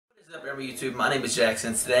Remember YouTube, my name is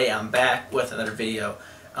Jackson. Today I'm back with another video.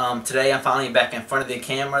 Today I'm finally back in front of the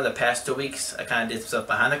camera. The past 2 weeks I kind of did stuff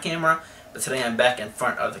behind the camera, but today I'm back in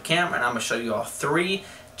front of the camera and I'm going to show you all 3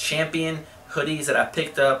 champion hoodies that I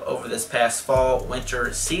picked up over this past fall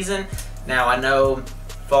winter season. Now I know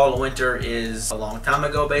fall and winter is a long time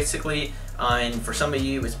ago basically, and for some of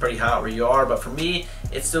you it's pretty hot where you are, but for me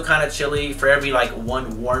it's still kind of chilly. For every like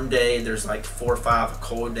one warm day there's like 4 or 5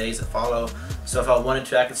 cold days that follow, so if I wanted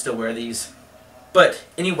to I could still wear these. But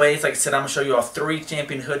anyways, like I said, I'm gonna show you all 3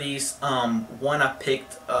 champion hoodies.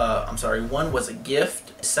 One was a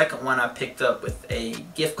gift. The second one I picked up with a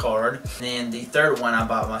gift card, and then the third one I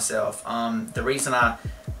bought myself. The reason I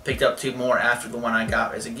picked up 2 more after the one I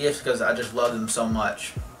got as a gift because I just love them so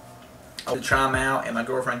much. I would try them out, and my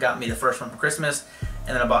girlfriend got me the first one for Christmas,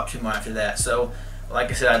 and then I bought 2 more after that. So like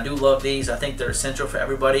I said, I do love these. I think they're essential for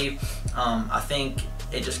everybody. I think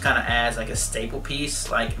it just kind of adds like a staple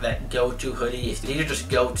piece, like that go-to hoodie. These are just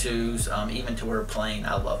go-tos, even to wear plain.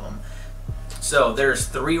 I love them. So there's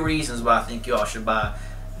 3 reasons why I think y'all should buy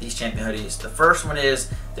these champion hoodies. The first one is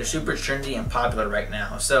they're super trendy and popular right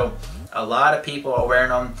now. So a lot of people are wearing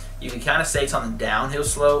them. You can kind of say it's on the downhill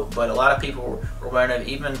slope, but a lot of people are wearing them,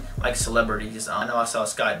 even like celebrities. I know I saw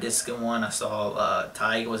Scott Disick in one, I saw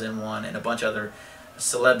Tyga was in one, and a bunch of other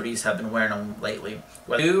celebrities have been wearing them lately.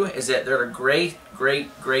 What they do is that they're a great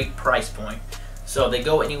price point. So they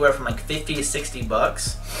go anywhere from like 50 to 60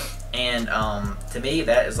 bucks, and to me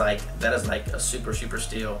that is like a super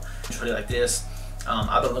steal. Just hoodie like this.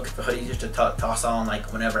 I've been looking for hoodies just to toss on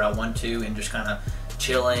like whenever I want to, and just kind of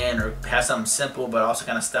chill in or have something simple but also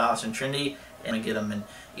kind of stylish and trendy, and I get them in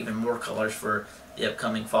even more colors for the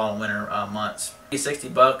upcoming fall and winter months. 60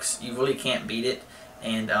 bucks, you really can't beat it.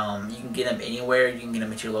 And you can get them anywhere. You can get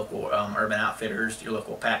them at your local Urban Outfitters, your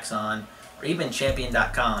local PacSun, or even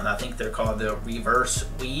champion.com. I think they're called the reverse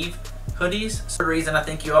weave hoodies. So the reason I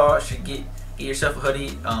think you all should get yourself a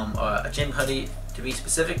hoodie, a champion hoodie to be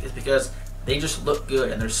specific, is because they just look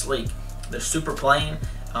good and they're sleek. They're super plain.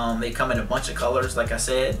 They come in a bunch of colors, like I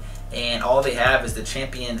said, and all they have is the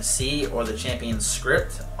champion C or the champion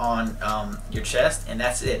script on your chest, and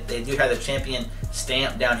that's it. They do have the champion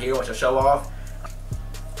stamp down here, which I'll show off.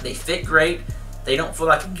 They fit great. They don't feel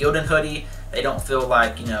like a Gildan hoodie. They don't feel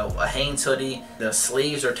like, you know, a Hanes hoodie. The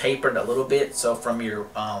sleeves are tapered a little bit, so from your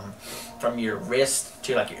wrist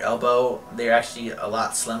to like your elbow, they're actually a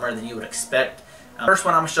lot slimmer than you would expect. First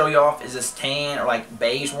one I'm gonna show you off is this tan or like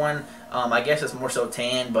beige one. I guess it's more so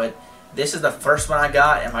tan, but this is the first one I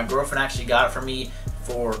got, and my girlfriend actually got it for me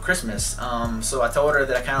for Christmas. So I told her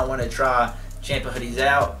that I kind of wanted to try champion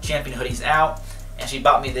hoodies out. And she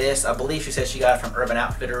bought me this. I believe she said she got it from Urban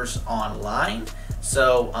Outfitters online.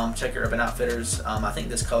 So check your Urban Outfitters. I think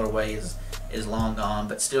this colorway is long gone,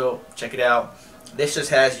 but still check it out. This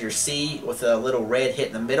just has your C with a little red hit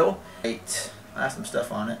in the middle. I have some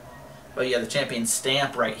stuff on it. But yeah, the champion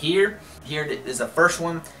stamp right here. Here is the first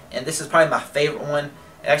one, and this is probably my favorite one.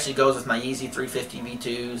 It actually goes with my Yeezy 350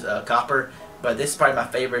 V2s copper, but this is probably my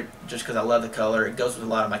favorite just because I love the color. It goes with a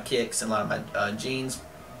lot of my kicks and a lot of my jeans.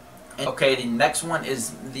 Okay, the next one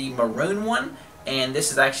is the maroon one, and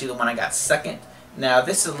this is actually the one I got second. Now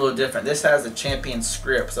this is a little different. This has the champion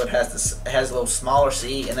script, so it has a little smaller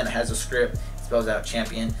C, and then it has a script. It spells out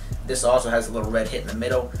champion. This also has a little red hit in the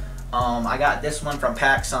middle. I got this one from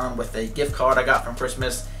PacSun with a gift card I got from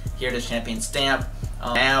Christmas. Here, the champion stamp.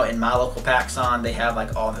 Now in my local PacSun, they have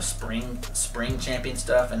like all the spring champion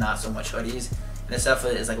stuff and not so much hoodies. And this stuff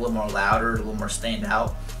is like a little more louder, a little more stand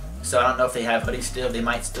out. So I don't know if they have hoodies still. They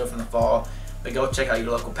might still from the fall. But go check out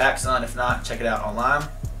your local PacSun. If not, check it out online.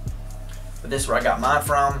 But this is where I got mine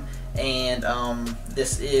from. And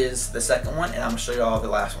this is the second one. And I'm going to show you all the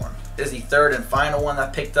last one. This is the third and final one I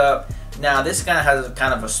picked up. Now this kind of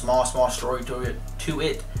has a small story to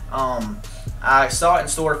it. I saw it in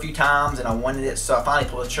store a few times and I wanted it, so I finally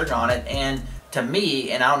pulled the trigger on it. And to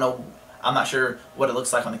me, and I don't know, I'm not sure what it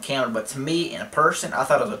looks like on the camera, but to me in a person, I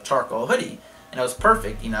thought it was a charcoal hoodie. And it was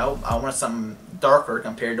perfect, you know. I wanted something darker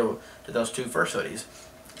compared to those 2 first hoodies.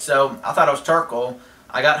 So I thought it was charcoal.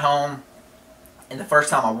 I got home, and the first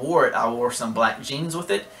time I wore some black jeans with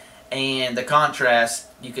it. And the contrast,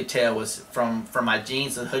 you could tell, was from my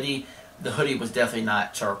jeans to the hoodie. The hoodie was definitely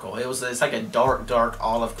not charcoal. It's like a dark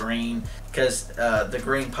olive green, because the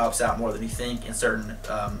green pops out more than you think in certain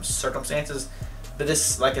circumstances. But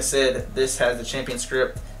this, like I said, this has the champion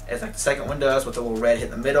script, as like the second one does, with a little red hit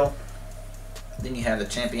in the middle. Then you have the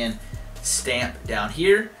champion stamp down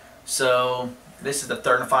here. So this is the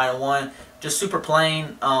third and final one. Just super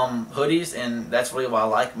plain hoodies, and that's really why I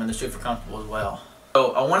like them, and they're super comfortable as well.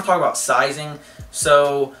 So I want to talk about sizing.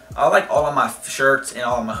 So I like all of my shirts and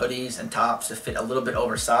all of my hoodies and tops to fit a little bit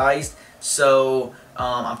oversized. So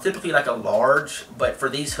I'm typically like a large, but for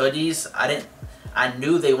these hoodies, I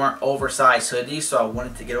knew they weren't oversized hoodies, so I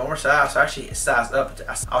wanted to get oversized. So I actually sized up.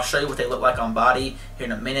 I'll show you what they look like on body here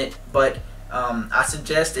in a minute. But I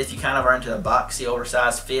suggest if you kind of are into the boxy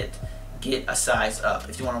oversized fit, get a size up.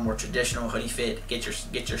 If you want a more traditional hoodie fit, get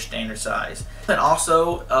your standard size. And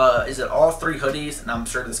also, is that all three hoodies, and I'm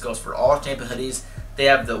sure this goes for all champion hoodies, they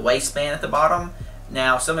have the waistband at the bottom.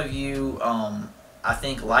 Now, some of you, I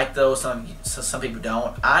think, like those. Some people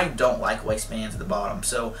don't. I don't like waistbands at the bottom,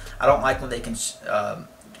 so I don't like when they can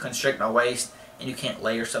constrict my waist and you can't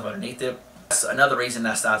layer stuff underneath it. That's another reason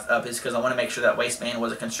that sized up, is because I want to make sure that waistband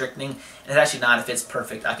wasn't constricting, and it's actually not. If it's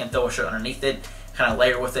perfect, I can throw a shirt underneath it, kind of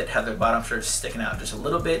layer with it, have the bottom shirt sticking out just a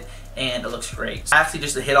little bit, and it looks great. Actually,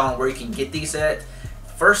 just to hit on where you can get these at,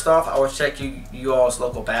 first off, I would check you all's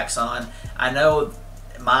local PacSun. I know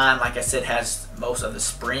mine, like I said, has most of the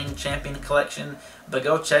spring champion collection, but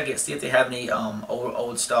go check it, see if they have any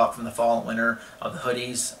old stock from the fall and winter of the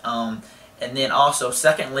hoodies. And then also,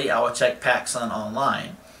 secondly, I would check PacSun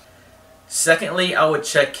online. Secondly, I would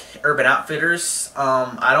check Urban Outfitters.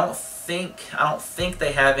 I don't think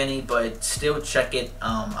they have any, but still check it.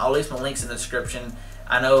 I'll leave some links in the description.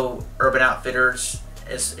 I know Urban Outfitters,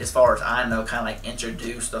 as far as I know, kind of like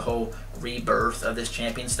introduced the whole rebirth of this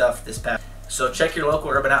champion stuff this past. So check your local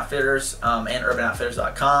Urban Outfitters and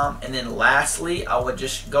urbanoutfitters.com. And then lastly, I would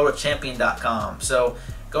just go to champion.com. So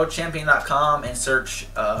go to champion.com and search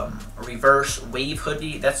reverse weave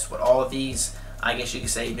hoodie. That's what all of these, I guess you could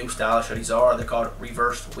say, new stylish hoodies are. They're called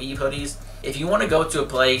reverse weave hoodies. If you want to go to a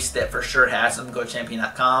place that for sure has them, go to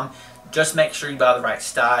champion.com. Just make sure you buy the right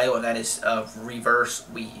style, and that is reverse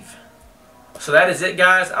weave. So that is it,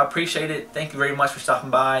 guys. I appreciate it. Thank you very much for stopping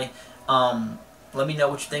by. Let me know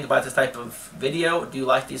what you think about this type of video. Do you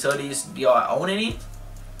like these hoodies? Do y'all own any?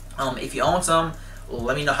 If you own some,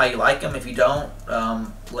 let me know how you like them. If you don't,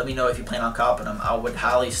 let me know if you plan on copping them. I would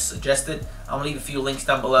highly suggest it. I'm going to leave a few links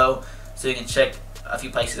down below so you can check a few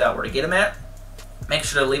places out where to get them at. Make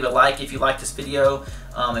sure to leave a like if you like this video,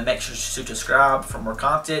 and make sure to subscribe for more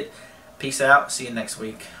content. Peace out. See you next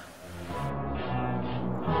week.